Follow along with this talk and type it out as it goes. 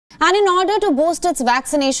And in order to boost its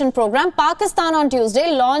vaccination program, Pakistan on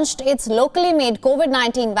Tuesday launched its locally made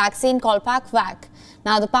COVID-19 vaccine called PakVac.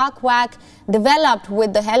 Now, the PakVac, developed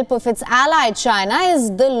with the help of its ally China,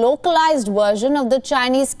 is the localized version of the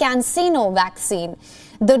Chinese CanSino vaccine.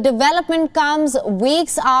 The development comes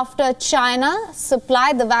weeks after China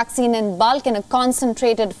supplied the vaccine in bulk in a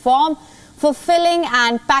concentrated form for filling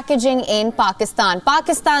and packaging in Pakistan.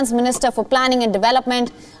 Pakistan's Minister for Planning and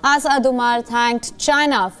Development, Asad Umar, thanked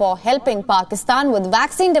China for helping Pakistan with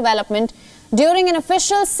vaccine development during an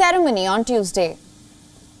official ceremony on Tuesday.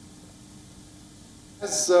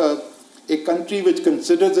 As a country which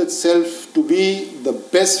considers itself to be the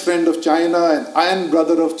best friend of China and iron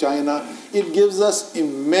brother of China, it gives us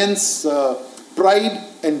immense pride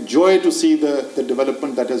and joy to see the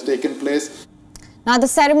development that has taken place. Now, the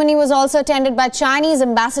ceremony was also attended by Chinese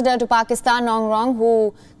ambassador to Pakistan, Nong Rong,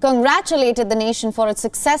 who congratulated the nation for its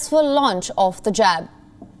successful launch of the jab.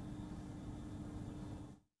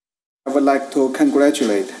 I would like to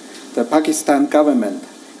congratulate the Pakistan government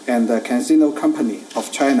and the CanSino company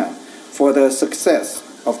of China for the success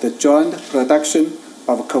of the joint production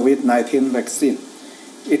of COVID-19 vaccine.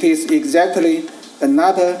 It is exactly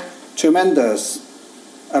another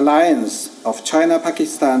tremendous alliance of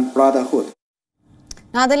China-Pakistan brotherhood.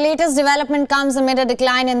 Now, the latest development comes amid a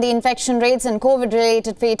decline in the infection rates and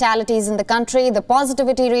COVID-related fatalities in the country. The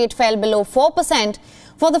positivity rate fell below 4%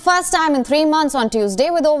 for the first time in 3 months on Tuesday,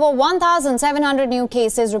 with over 1,700 new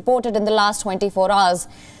cases reported in the last 24 hours.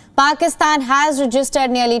 Pakistan has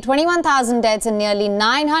registered nearly 21,000 deaths and nearly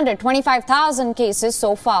 925,000 cases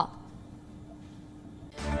so far.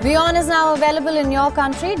 WION is now available in your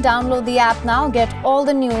country. Download the app now. Get all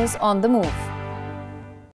the news on the move.